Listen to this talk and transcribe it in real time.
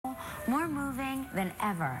more moving than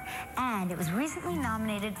ever. And it was recently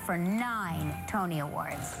nominated for 9 Tony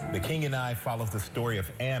Awards. The King and I follows the story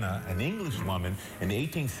of Anna, an English woman in the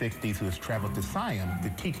 1860s who has traveled to Siam to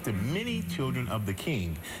teach the many children of the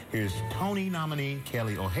king. Here's Tony nominee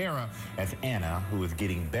Kelli O'Hara as Anna, who is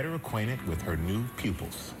getting better acquainted with her new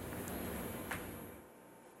pupils.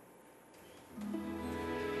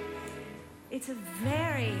 It's a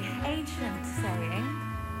very ancient saying,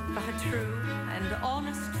 but a true and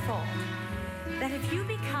honest thought, that if you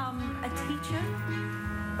become a teacher,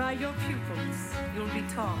 by your pupils you'll be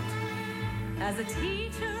taught. As a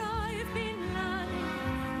teacher I've been learning,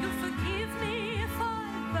 you'll forgive me if I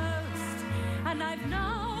boast, and I've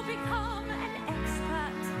now become an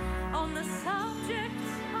expert on the subject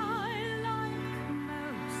I like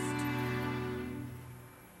most.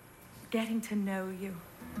 Getting to know you.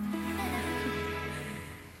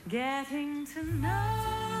 Getting to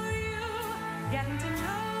know you, getting to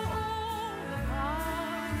know all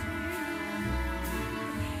about you,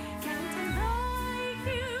 getting to like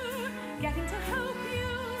you, getting to hope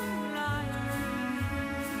you like me,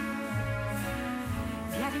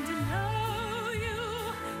 getting to know you,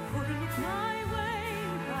 putting it my way,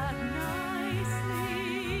 but nicely.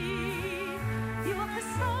 You are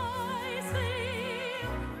precisely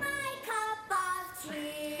my cup of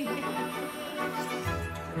tea.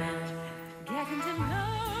 Getting to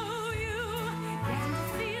know you, getting to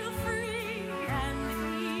feel free and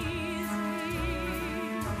easy.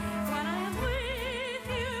 When I'm with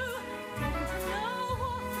you, getting to know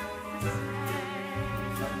what to say.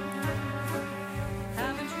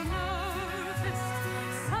 Haven't you noticed,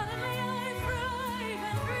 suddenly I'm bright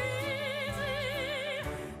and breezy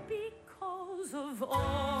because of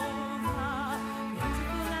all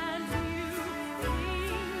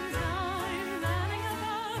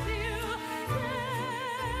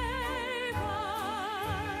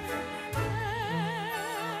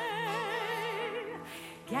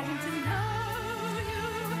getting to know you,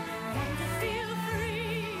 getting to feel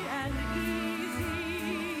free and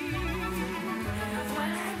easy.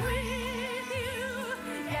 When I'm with you,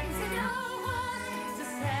 getting to know what to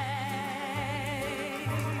say.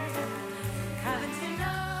 Haven't you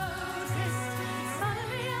noticed,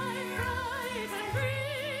 suddenly I'm bright and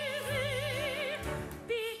breezy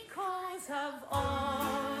because of all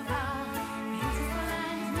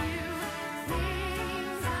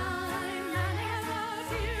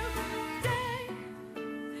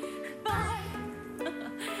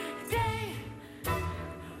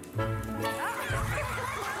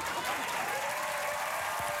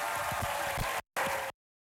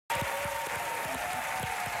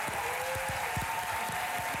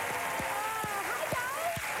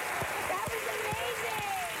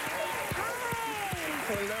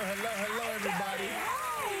Hello, everybody.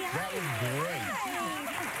 That was great.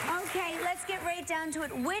 Okay, let's get right down to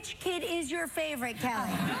it. Which kid is your favorite, Kelli?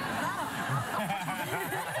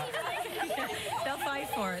 They'll fight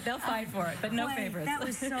for it. They'll fight for it, but no favorites. That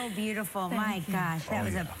was so beautiful. My gosh, that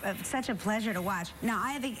was such a pleasure to watch. Now,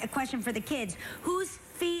 I have a question for the kids. Whose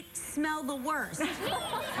feet smell the worst?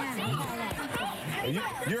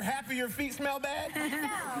 You're happy your feet smell bad? No,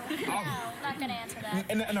 not going to answer that.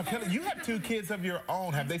 And Kelli, you have 2 kids of your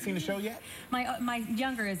own. Have they seen the show yet? My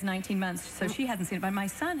younger is 19 months, so she hasn't seen it. But my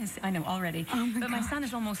son is, I know already. My son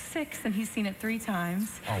is almost 6, and he's seen it 3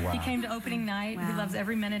 times. Oh, wow. He came to opening night. Wow. He loves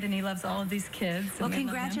every minute, and he loves all of these kids. Well,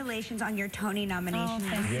 congratulations on your Tony nomination. Oh,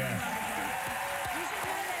 thank you. Yeah. You should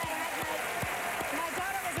know that my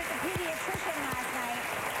daughter was at the pediatrician last night,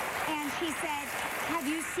 and she said, "Have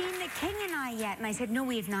you seen The King and I yet?" And I said, "No,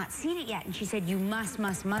 we have not seen it yet." And she said, "You must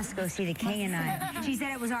go see The King and I." She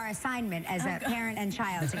said it was our assignment as a parent and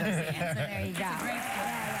child to go see it. So there you go.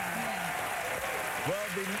 Well,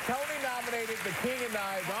 the Tony-nominated The King and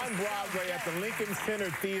I is on Broadway at the Lincoln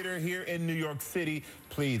Center Theater here in New York City.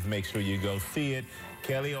 Please make sure you go see it.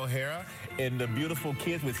 Kelli O'Hara and the beautiful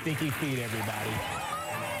kids with stinky feet, everybody.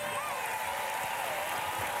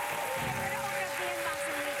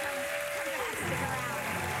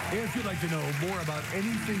 If you'd like to know more about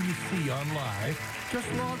anything you see on Live, just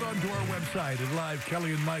log on to our website at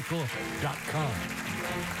livekellyandmichael.com.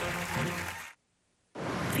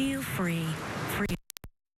 Feel free.